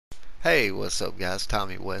Hey, what's up guys?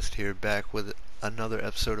 Tommy West here, back with another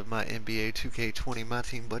episode of my NBA 2K20 My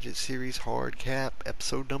Team Budget Series Hard Cap,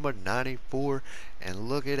 episode number 94. And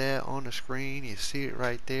look at that on the screen, you see it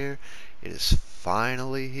right there. It is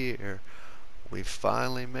finally here. We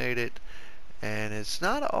finally made it. And it's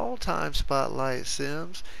not all-time Spotlight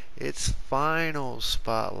Sims, it's final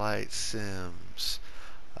Spotlight Sims.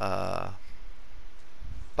 Uh,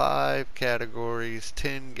 5 categories,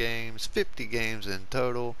 10 games, 50 games in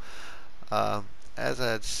total. As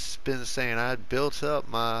I'd been saying, I had built up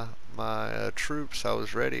my troops. I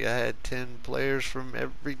was ready. I had 10 players from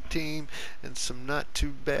every team and some not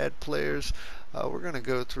too bad players. We're going to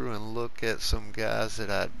go through and look at some guys that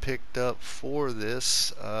I'd picked up for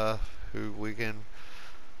this, who we can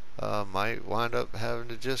might wind up having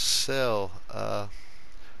to just sell.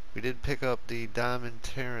 We did pick up the Diamond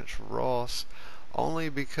Terrence Ross, only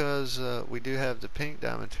because we do have the pink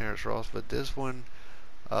Diamond Terrence Ross, but this one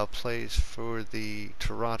plays for the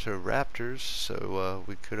Toronto Raptors, so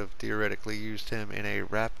we could have theoretically used him in a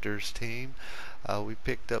Raptors team. We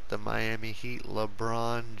picked up the Miami Heat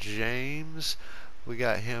LeBron James. We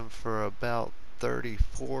got him for about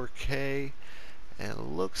 34K, and it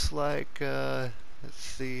looks like let's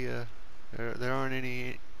see, there aren't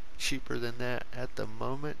any cheaper than that at the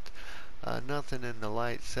moment. Nothing in the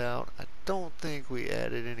lights out. I don't think we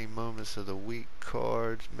added any moments of the week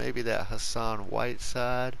cards. Maybe that Hassan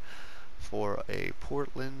Whiteside for a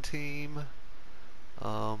Portland team.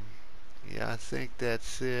 Yeah, I think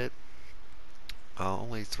that's it.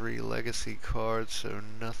 Only 3 legacy cards, so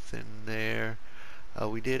nothing there.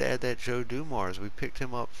 We did add that Joe Dumars. We picked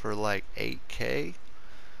him up for like 8K.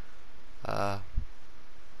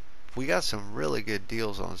 We got some really good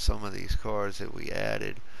deals on some of these cards that we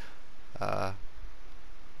added.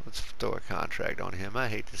 Let's throw a contract on him. I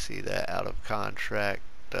hate to see that out of contract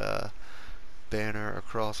banner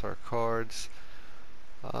across our cards.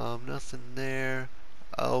 Nothing there.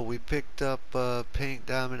 Oh, we picked up Pink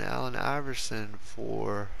Diamond Allen Iverson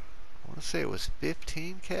for, I want to say it was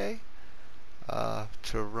 15K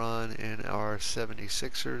to run in our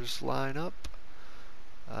 76ers lineup.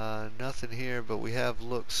 Nothing here, but we have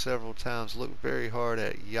looked several times, looked very hard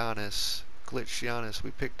at Giannis, Glitch Giannis. We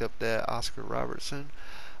picked up that Oscar Robertson.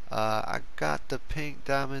 I got the pink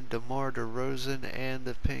diamond DeMar DeRozan and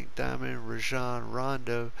the pink diamond Rajon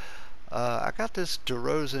Rondo. I got this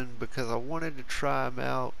DeRozan because I wanted to try him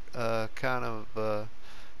out, kind of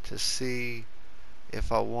to see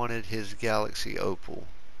if I wanted his Galaxy Opal.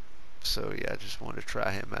 So yeah, I just wanted to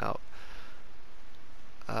try him out.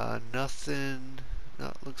 Nothing.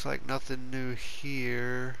 Looks like nothing new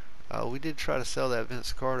here. We did try to sell that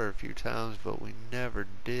Vince Carter a few times, but we never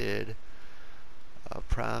did.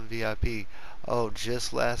 Prime VIP. Oh,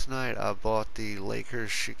 just last night I bought the Lakers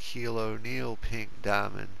Shaquille O'Neal pink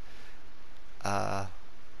diamond. I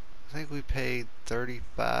think we paid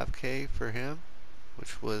 35K for him,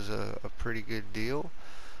 which was a pretty good deal.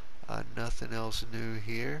 Nothing else new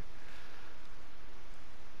here.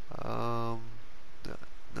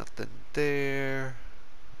 Nothing there.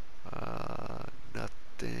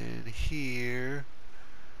 Nothing here.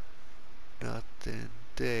 Nothing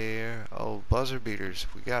there. Oh, buzzer beaters.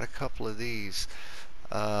 We got a couple of these.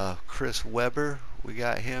 Chris Webber, we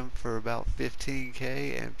got him for about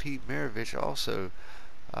 15K, and Pete Maravich also.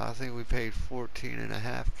 I think we paid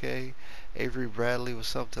 14.5K. Avery Bradley was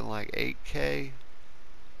something like 8K,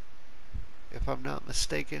 if I'm not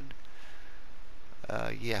mistaken.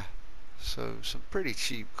 Yeah. So some pretty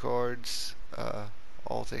cheap cards,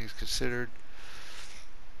 all things considered.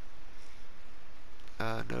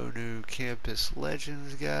 No new Campus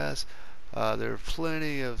Legends, guys. There are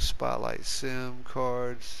plenty of Spotlight Sim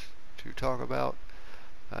cards to talk about.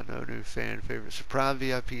 No new fan favorites. Prime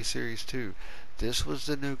VIP Series 2. This was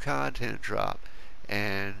the new content drop.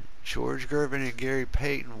 And George Gervin and Gary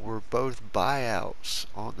Payton were both buyouts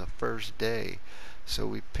on the first day. So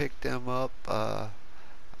we picked them up.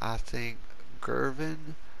 I think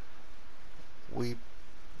Gervin, we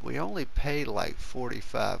only paid like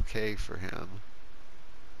 45K for him.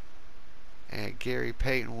 And Gary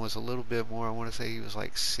Payton was a little bit more. I want to say he was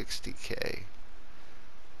like 60K.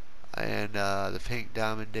 And the pink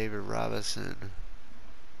diamond David Robinson,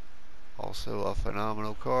 also a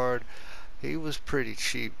phenomenal card. He was pretty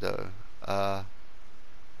cheap though. I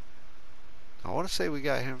want to say we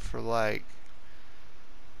got him for like,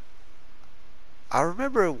 I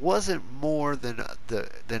remember it wasn't more than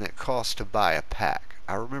it cost to buy a pack.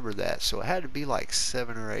 I remember that, so it had to be like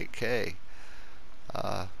 7 or 8K.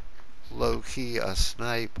 Low key a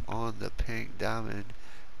snipe on the pink diamond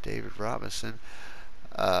David Robinson.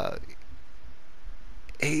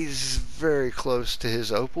 He's very close to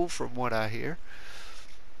his Opal from what I hear.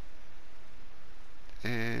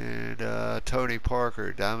 And Tony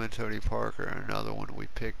Parker, Diamond Tony Parker, another one we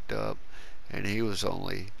picked up, and he was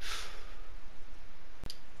only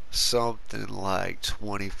something like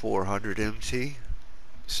 2400 MT.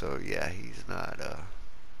 So yeah, he's not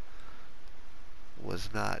was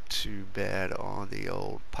not too bad on the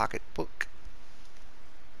old pocketbook.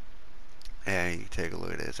 And you take a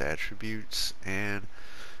look at his attributes, and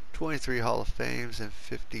 23 Hall of Fames and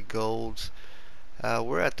 50 golds.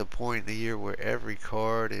 We're at the point in the year where every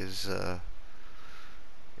card is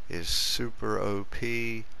super OP.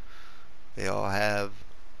 They all have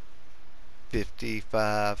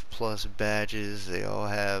 55 plus badges. They all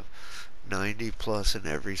have 90 plus in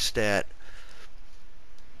every stat.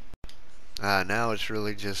 Now it's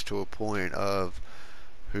really just to a point of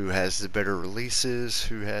who has the better releases,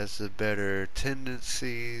 who has the better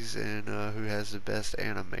tendencies, and who has the best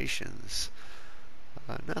animations.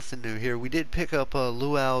 Nothing new here. We did pick up a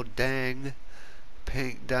Luau Dang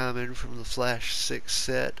Pink Diamond from the Flash 6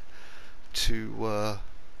 set to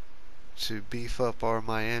beef up our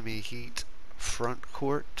Miami Heat front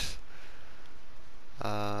court.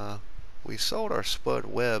 We sold our Spud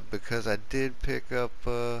Webb because I did pick up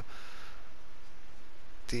the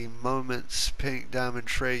Moments Pink Diamond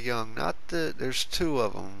Trae Young. There's two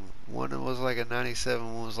of them. One was like a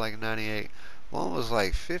 97, one was like a 98. One was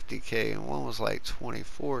like 50K and one was like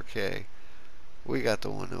 24K. We got the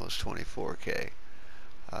one that was 24K.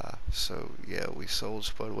 So yeah, we sold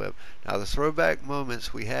Spud Webb. Now the throwback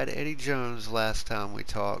moments, we had Eddie Jones last time we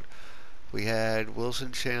talked. We had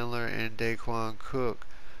Wilson Chandler and Daquan Cook.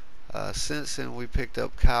 Since then we picked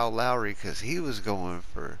up Kyle Lowry because he was going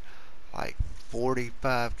for like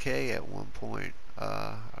 45K at one point.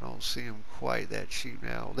 I don't see him quite that cheap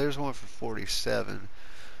now. There's one for 47,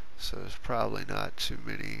 so it's probably not too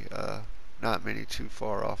many, not many too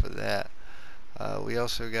far off of that. We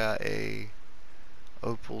also got a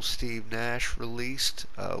Opal Steve Nash released.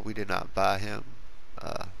 We did not buy him.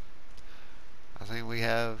 I think we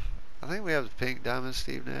have the Pink Diamond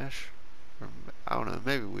Steve Nash. I don't know,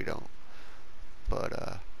 maybe we don't.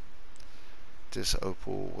 But this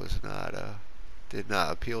Opal was not did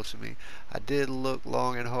not appeal to me. I did look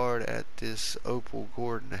long and hard at this Opal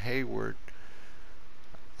Gordon Hayward.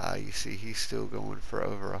 You see he's still going for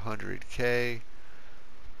over 100K,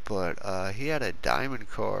 but he had a diamond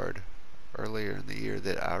card earlier in the year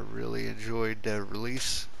that I really enjoyed the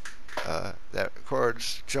release. That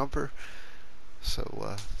card's jumper.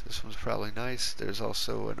 So this one's probably nice. There's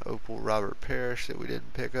also an Opal Robert Parrish that we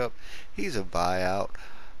didn't pick up. He's a buyout.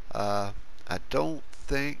 I don't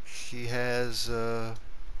think he has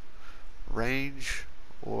range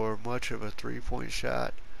or much of a three-point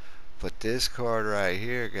shot, but this card right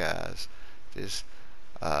here, guys, this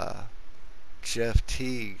Jeff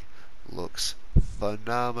Teague looks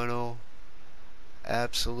phenomenal,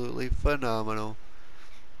 absolutely phenomenal.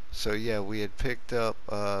 So yeah, we had picked up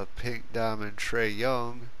Pink Diamond Trae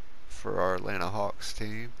Young for our Atlanta Hawks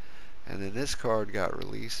team, and then this card got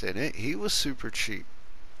released, and he was super cheap,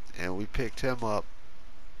 and we picked him up.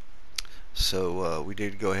 So we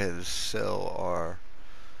did go ahead and sell our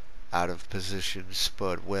out of position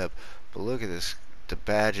Spud Webb. But look at this, the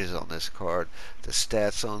badges on this card, the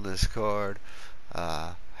stats on this card.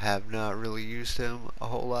 Have not really used him a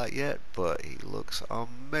whole lot yet, but he looks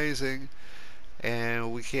amazing.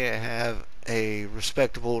 And we can't have a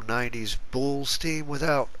respectable 90s Bulls team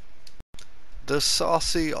without the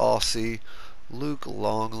saucy Aussie Luke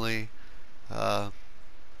Longley.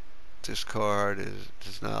 This card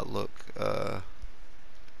does not look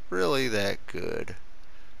really that good,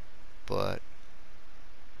 but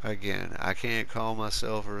again, I can't call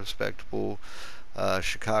myself a respectable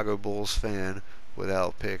Chicago Bulls fan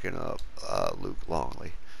without picking up Luke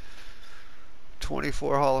Longley.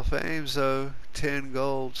 24 Hall of Fames though, 10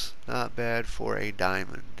 golds, not bad for a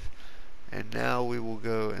diamond. And now we will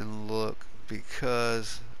go and look,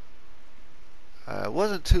 because it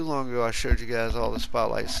wasn't too long ago I showed you guys all the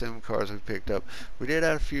Spotlight Sim cards we picked up. We did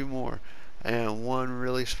add a few more, and one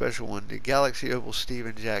really special one, the Galaxy Opals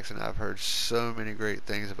Steven Jackson. I've heard so many great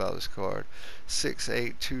things about this card.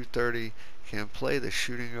 6'8", 230, can play the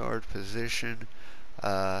shooting guard position,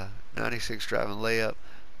 96 driving layup,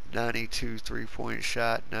 92 three-point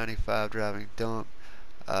shot, 95 driving dunk.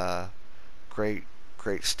 Great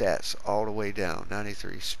stats all the way down.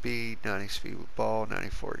 93 speed, 90 speed with ball,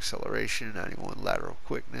 94 acceleration, 91 lateral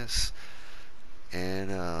quickness. And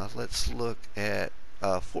let's look at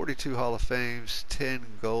 42 Hall of Fames,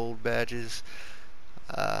 10 gold badges.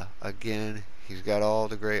 Again, he's got all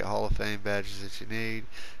the great Hall of Fame badges that you need.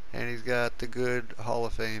 and he's got the good Hall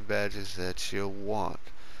of Fame badges that you'll want.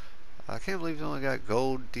 I can't believe he's only got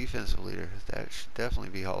gold defensive leader. That should definitely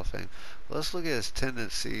be Hall of Fame. Let's look at his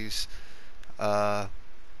tendencies. Let's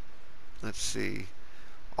see.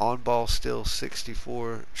 On ball still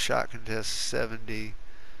 64, shot contest 70,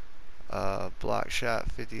 block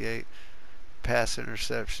shot 58, pass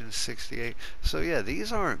interception 68. So yeah,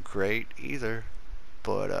 these aren't great either,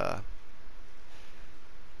 but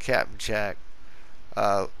Captain Jack,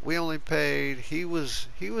 we only paid, he was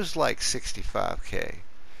like 65K.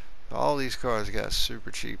 All these cards got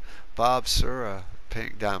super cheap. Bob Sura,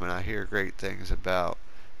 Pink Diamond, I hear great things about,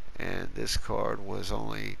 and this card was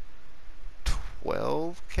only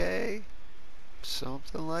 12K,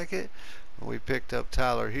 something like it. We picked up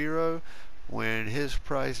Tyler Hero when his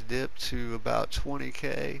price dipped to about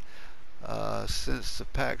 20K. Since the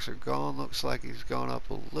packs are gone, looks like he's gone up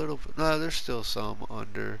a little bit. No, there's still some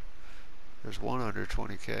under. There's one under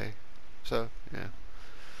 20K. So yeah.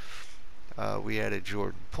 We added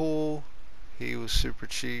Jordan Poole. He was super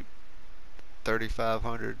cheap,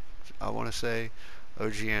 3,500, I want to say.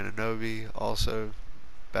 OG Anunoby also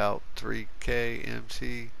about 3K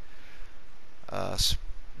MT.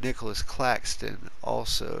 Nicholas Claxton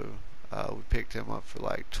also, we picked him up for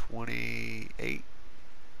like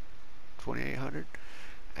 2,800.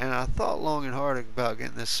 And I thought long and hard about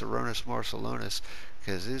getting this Sarunas Marcellonis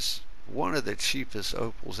because it's one of the cheapest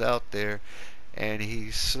opals out there, and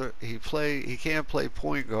he can play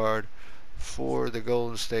point guard for the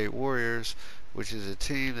Golden State Warriors, which is a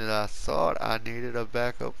team that I thought I needed a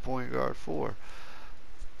backup point guard for.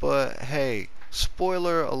 But hey,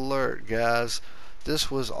 spoiler alert, guys, this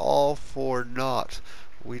was all for naught.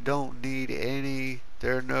 We don't need any.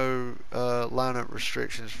 There are no lineup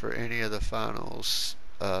restrictions for any of the finals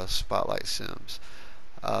spotlight sims.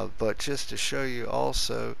 But just to show you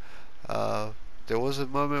also, there was a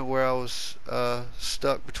moment where I was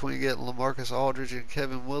stuck between getting LaMarcus Aldridge and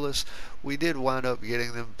Kevin Willis. We did wind up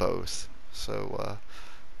getting them both, so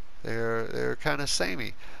they're kind of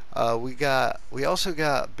samey. We also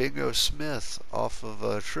got Bingo Smith off of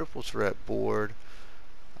a triple threat board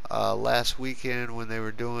last weekend when they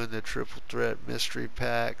were doing the triple threat mystery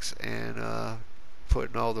packs and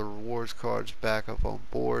putting all the rewards cards back up on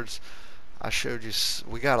boards. I showed you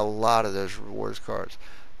we got a lot of those rewards cards,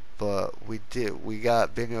 but we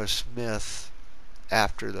got Bingo Smith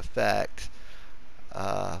after the fact.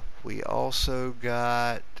 We also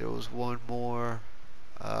got, there was one more,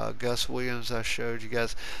 Gus Williams I showed you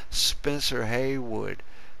guys. Spencer Haywood,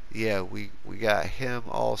 yeah, we got him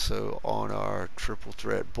also on our triple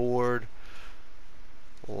threat board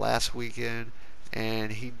last weekend,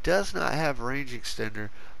 and he does not have range extender,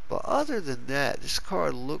 but other than that, this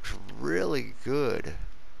card looks really good.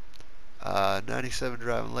 97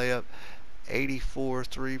 driving layup, 84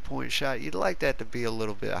 three-point shot. You'd like that to be a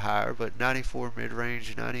little bit higher, but 94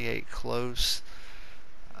 mid-range, 98 close,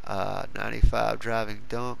 95 driving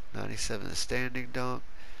dunk, 97 standing dunk.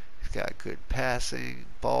 He's got good passing,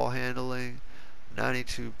 ball handling,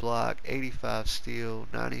 92 block, 85 steal,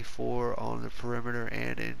 94 on the perimeter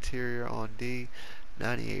and interior on D,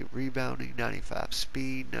 98 rebounding, 95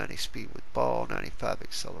 speed, 90 speed with ball, 95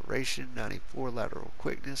 acceleration, 94 lateral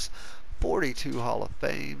quickness, 42 Hall of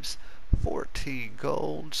Fames, 14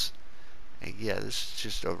 golds. And yeah, this is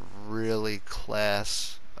just a really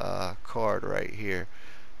class card right here.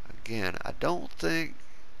 Again, I don't think,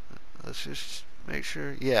 let's just make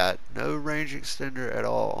sure, yeah, no range extender at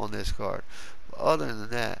all on this card. But other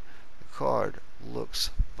than that, the card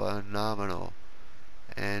looks phenomenal.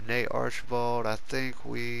 And Nate Archibald, I think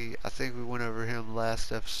we went over him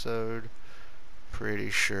last episode.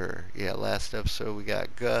 Pretty sure. Yeah, last episode we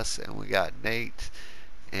got Gus and we got Nate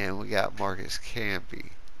and we got Marcus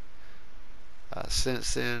Camby.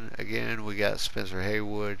 Since then, again, we got Spencer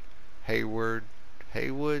Haywood,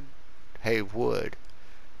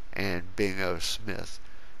 and Bingo Smith,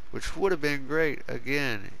 which would have been great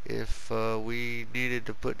again if we needed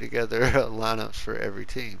to put together lineups for every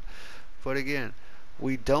team. But again,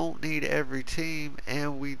 we don't need every team,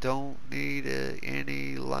 and we don't need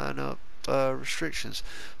any lineup restrictions.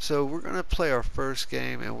 So we're going to play our first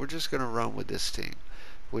game, and we're just going to run with this team,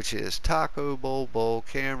 which is Taco Bowl,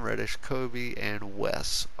 Cam Reddish, Kobe, and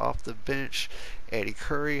Wes. Off the bench, Eddie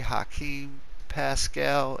Curry, Hakeem,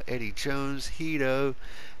 Pascal, Eddie Jones, Hito,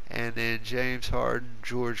 and then James Harden,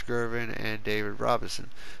 George Gervin, and David Robinson.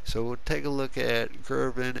 So we'll take a look at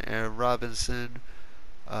Gervin and Robinson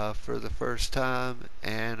for the first time,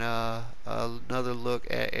 and another look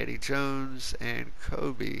at Eddie Jones and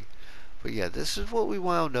Kobe. But yeah, this is what we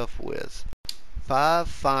wound up with. 5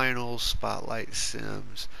 final Spotlight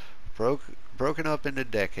Sims. Broke broken up into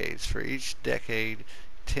decades. For each decade,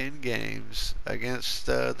 10 games against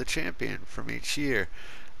the champion from each year.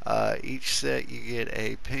 Each set you get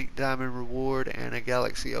a pink diamond reward and a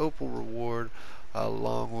Galaxy Opal reward,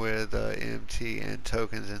 along with MTN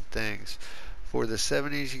tokens and things. For the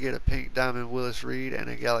 70s, you get a pink diamond Willis Reed and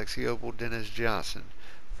a Galaxy Opal Dennis Johnson.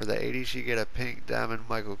 For the 80s, you get a pink diamond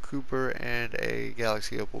Michael Cooper and a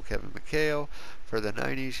Galaxy Opal Kevin McHale. For the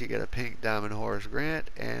 90s, you get a pink diamond Horace Grant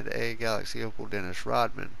and a Galaxy Opal Dennis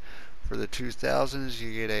Rodman. For the 2000s,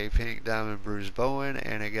 you get a pink diamond Bruce Bowen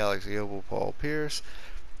and a Galaxy Opal Paul Pierce.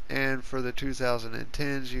 And for the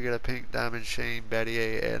 2010s, you get a pink diamond Shane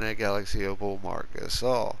Battier and a Galaxy Opal Marc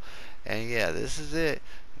Gasol. And yeah, this is it.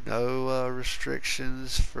 No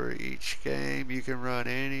restrictions for each game. You can run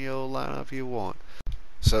any old lineup you want.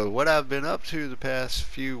 So what I've been up to the past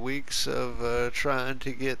few weeks of trying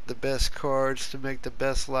to get the best cards to make the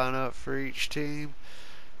best lineup for each team,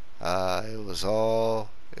 it was all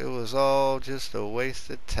just a waste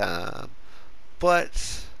of time.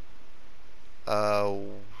 But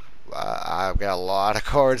I've got a lot of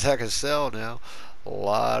cards I can sell now. A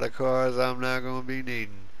lot of cards I'm not going to be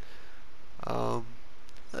needing.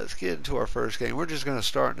 Let's get into our first game. We're just going to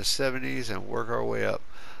start in the 70s and work our way up.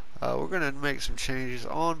 We're going to make some changes.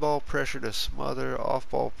 On ball pressure to smother, off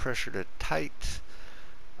ball pressure to tight.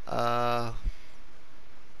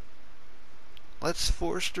 Let's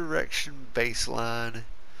force direction baseline.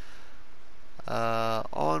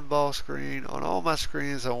 On ball screen. On all my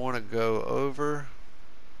screens, I want to go over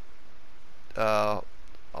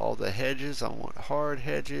all the hedges. I want hard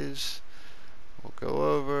hedges. We'll go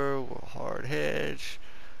over. We'll hard hedge.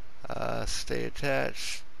 Stay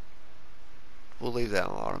attached. We'll leave that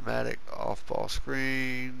on automatic. Off ball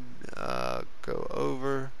screen, go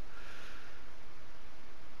over.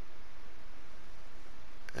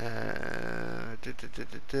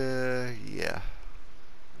 Yeah,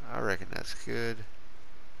 I reckon that's good.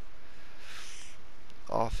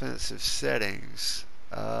 Offensive settings.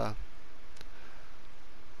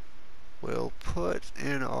 We'll put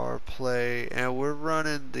in our play, and we're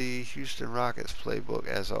running the Houston Rockets playbook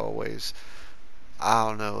as always. I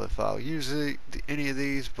don't know if I'll use any of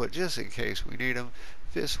these, but just in case we need them.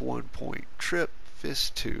 Fist 1 point trip,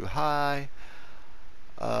 fist 2 high.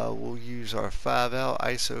 We'll use our 5 out,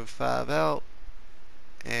 ISO 5 out,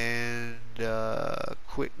 and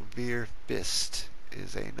quick veer fist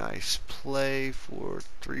is a nice play for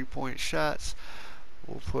 3-point shots.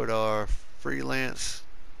 We'll put our freelance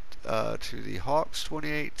to the Hawks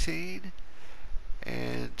 2018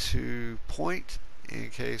 and to point,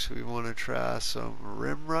 in case we want to try some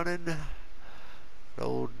rim running. The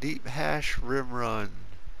old deep hash rim run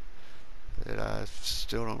that I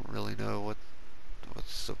still don't really know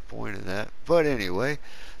what's the point of that. But anyway,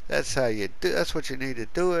 that's how you do. That's what you need to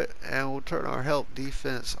do it. And we'll turn our help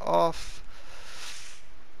defense off.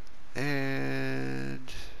 And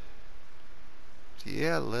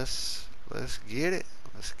yeah, let's get it.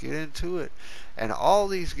 Let's get into it. And all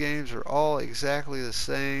these games are all exactly the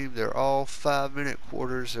same. They're all 5-minute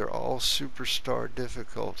quarters. They're all superstar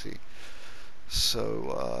difficulty.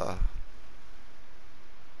 So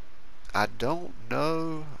I don't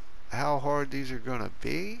know how hard these are going to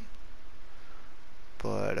be,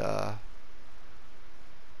 but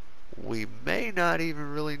we may not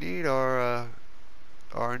even really need our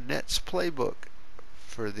Nets playbook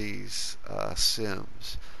for these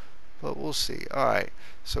sims. But we'll see. Alright,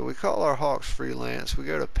 so we call our Hawks freelance. We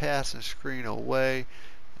go to pass and screen away,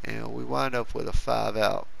 and we wind up with a 5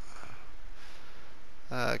 out.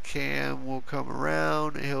 Cam will come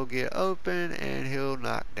around, he'll get open, and he'll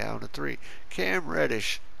knock down a 3. Cam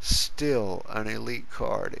Reddish, still an elite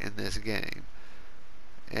card in this game.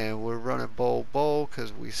 And we're running bowl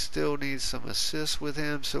because we still need some assists with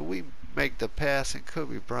him. So we make the pass, and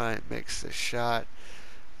Kobe Bryant makes the shot.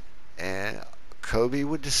 And Kobe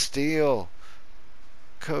with the steal.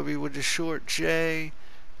 Kobe with the short J.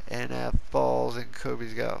 And that falls, and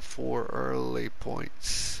Kobe's got 4 early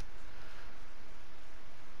points.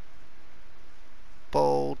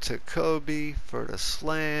 Bowl to Kobe for the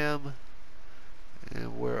slam.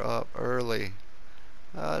 And we're up early.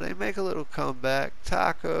 They make a little comeback.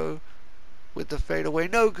 Taco with the fadeaway.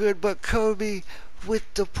 No good, but Kobe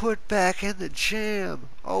with the putback and the jam.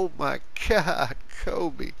 Oh my God,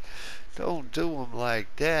 Kobe. Don't do him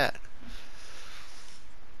like that.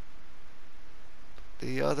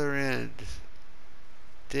 The other end.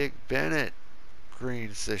 Dick Bennett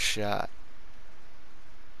greens the shot.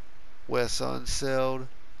 Wes Unseld.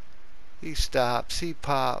 He stops. He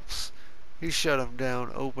pops. He shut him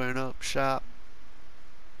down. Open up shop.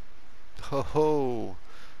 Ho ho.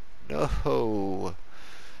 No.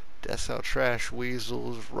 That's how trash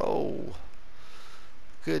weasels roll.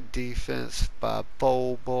 Good defense by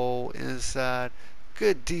Bobo inside.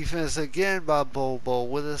 Good defense again by Bobo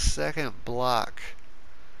with a second block.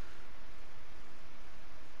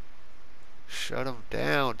 Shut him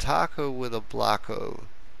down. Taco with a blocko.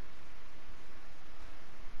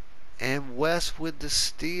 And West with the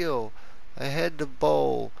steal. Ahead to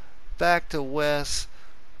Bowl. Back to West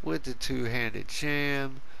with the two-handed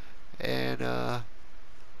jam. And I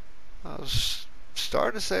was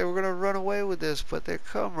starting to say we're going to run away with this, but they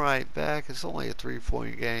come right back. It's only a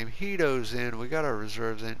 3-point game. Hito's in. We got our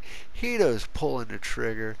reserves in. Hito's pulling the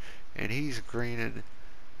trigger, and he's greening.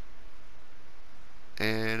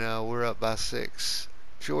 And we're up by 6.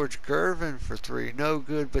 George Gervin for 3. No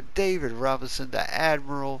good, but David Robinson, the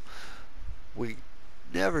Admiral. We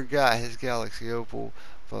never got his Galaxy Opal,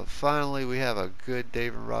 but finally we have a good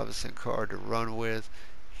David Robinson card to run with.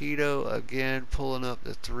 Hito again pulling up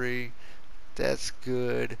the 3. That's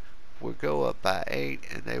good. We go up by 8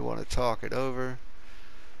 and they want to talk it over.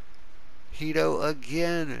 Hito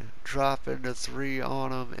again dropping the 3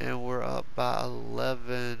 on him, and we're up by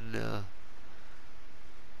 11.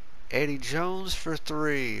 Eddie Jones for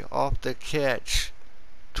 3 off the catch.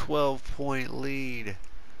 12-point lead.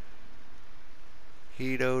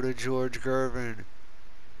 Hito to George Gervin.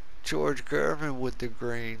 George Gervin with the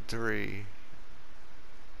green 3.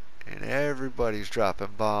 And everybody's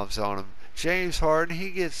dropping bombs on him. James Harden,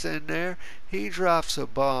 he gets in there. He drops a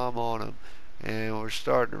bomb on him. And we're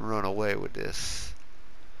starting to run away with this.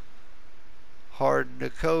 Harden to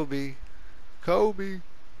Kobe. Kobe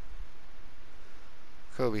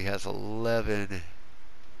has 11.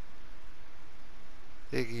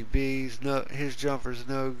 Iggy B's his jumper's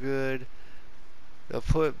no good. The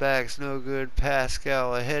putback's no good.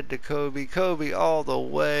 Pascal ahead to Kobe. Kobe all the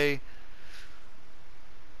way.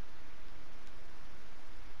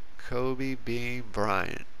 Kobe Bean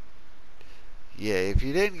Bryant. Yeah, if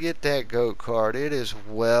you didn't get that GOAT card, it is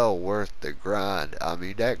well worth the grind. I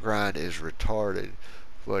mean, that grind is retarded,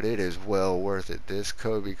 but it is well worth it. This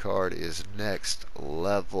Kobe card is next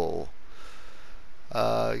level.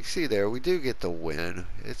 You see there, we do get the win.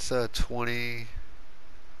 It's a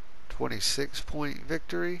 26-point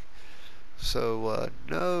victory. So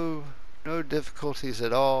no difficulties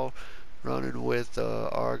at all running with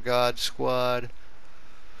our God squad.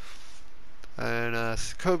 And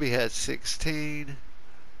Kobe had 16.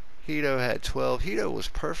 Hito had 12. Hito was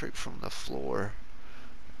perfect from the floor.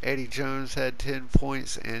 Eddie Jones had 10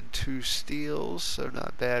 points and 2 steals, so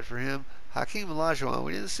not bad for him. Hakeem Olajuwon,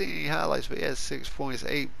 we didn't see any highlights, but he had 6 points,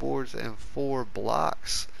 8 boards, and 4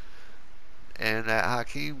 blocks. And that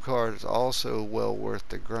Hakeem card is also well worth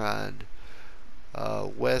the grind.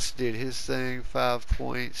 West did his thing, 5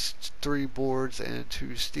 points, 3 boards, and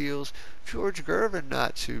 2 steals. George Gervin,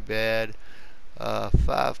 not too bad.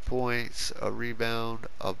 5 points, a rebound,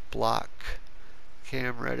 a block.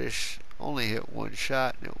 Cam Reddish only hit 1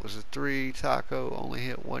 shot and it was a 3. Taco only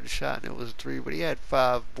hit 1 shot and it was a 3, but he had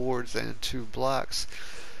 5 boards and 2 blocks.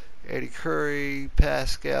 Eddie Curry,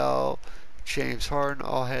 Pascal, James Harden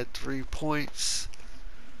all had 3 points.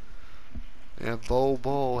 And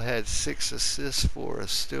Bobo had 6 assists for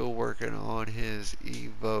us, still working on his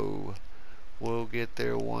Evo. We'll get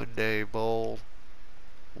there one day, Bowl.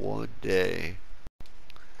 One day.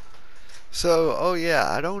 So, oh yeah,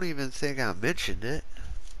 I don't even think I mentioned it,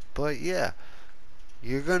 but yeah,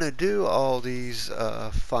 you're gonna do all these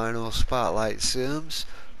final spotlight sims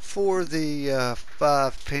for the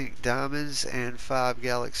 5 pink diamonds and 5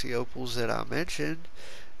 Galaxy Opals that I mentioned.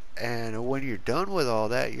 And when you're done with all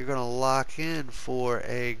that, you're gonna lock in for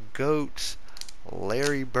a GOAT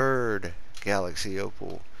Larry Bird Galaxy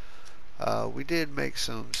Opal. We did make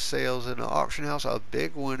some sales in the auction house, a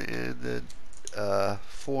big one in the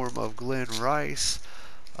form of Glenn Rice,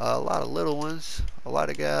 a lot of little ones. A lot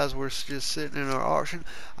of guys were just sitting in our auction.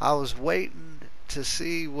 I was waiting to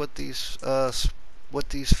see what these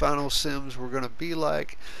final sims were going to be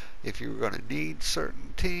like, if you were going to need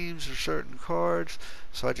certain teams or certain cards.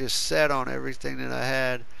 So I just sat on everything that I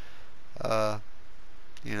had.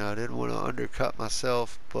 You know, I didn't want to undercut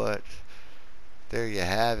myself, but there you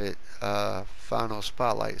have it. Final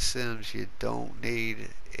spotlight sims. You don't need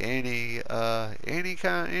any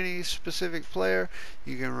specific player.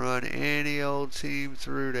 You can run any old team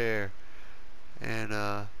through there. And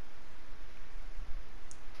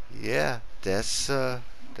yeah, that's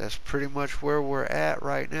pretty much where we're at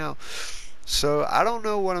right now. So I don't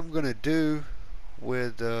know what I'm gonna do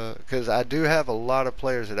with because I do have a lot of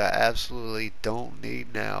players that I absolutely don't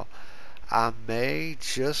need now. I may,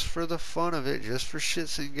 just for the fun of it, just for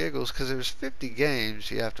shits and giggles, because there's 50 games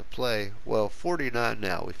you have to play. Well, 49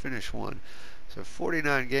 now. We finished one. So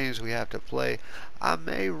 49 games we have to play. I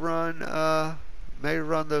may run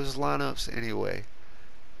those lineups anyway.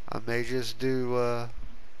 I may just do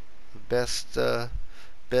best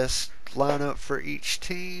best lineup for each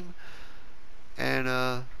team,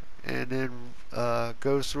 and then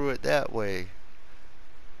go through it that way.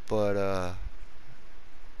 But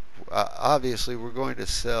obviously we're going to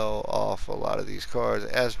sell off a lot of these cards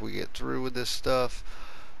as we get through with this stuff.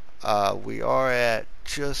 We are at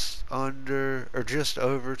just under or just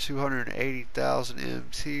over 280,000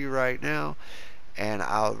 MT right now, and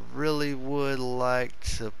I really would like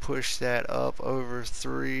to push that up over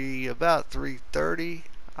about 330.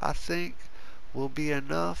 I think will be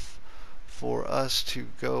enough for us to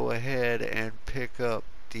go ahead and pick up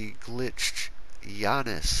the glitched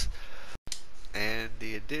Giannis. And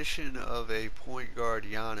the addition of a point guard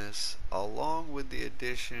Giannis, along with the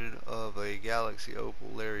addition of a Galaxy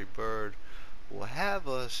Opal Larry Bird, will have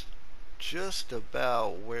us just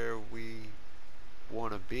about where we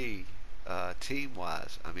want to be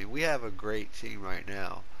team-wise. I mean, we have a great team right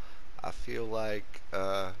now. I feel like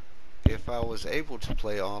if I was able to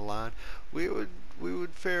play online, we would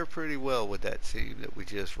fare pretty well with that team that we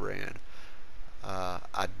just ran.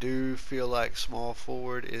 I do feel like small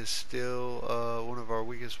forward is still one of our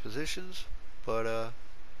weakest positions, but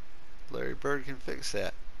Larry Bird can fix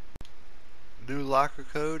that. New locker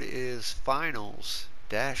code is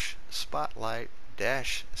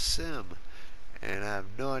finals-spotlight-sim, and I have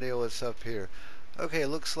no idea what's up here. Okay,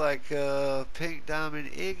 looks like pink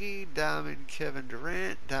diamond Iggy, diamond Kevin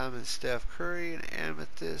Durant, diamond Steph Curry, an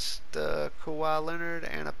amethyst Kawhi Leonard,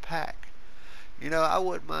 and a pack. You know, I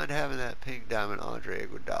wouldn't mind having that pink diamond Andre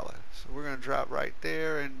Iguodala. So we're going to drop right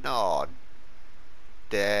there, and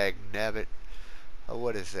dag nabbit.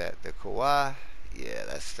 What is that? The Kawhi? Yeah,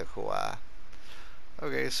 that's the Kawhi.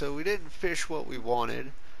 Okay, so we didn't fish what we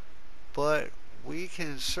wanted, but we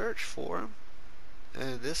can search for him.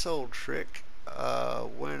 And this old trick,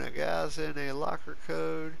 when a guy's in a locker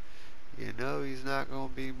code, you know he's not going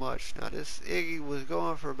to be much. Now, this Iggy was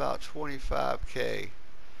going for about 25K.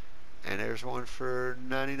 And there's one for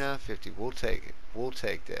 $99.50. We'll take it. We'll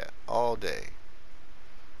take that all day.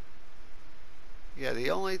 Yeah, the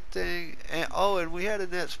only thing, and we had a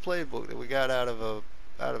Nets playbook that we got out of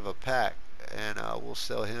a pack, and we'll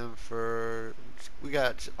sell him for. We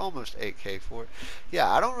got almost 8K for it.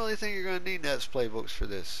 Yeah, I don't really think you're going to need Nets playbooks for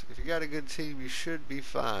this. If you got a good team, you should be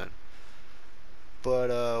fine. But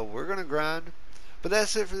we're going to grind. But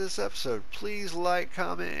that's it for this episode. Please like,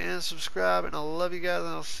 comment, and subscribe. And I love you guys, and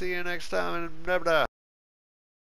I'll see you next time. And blah, blah.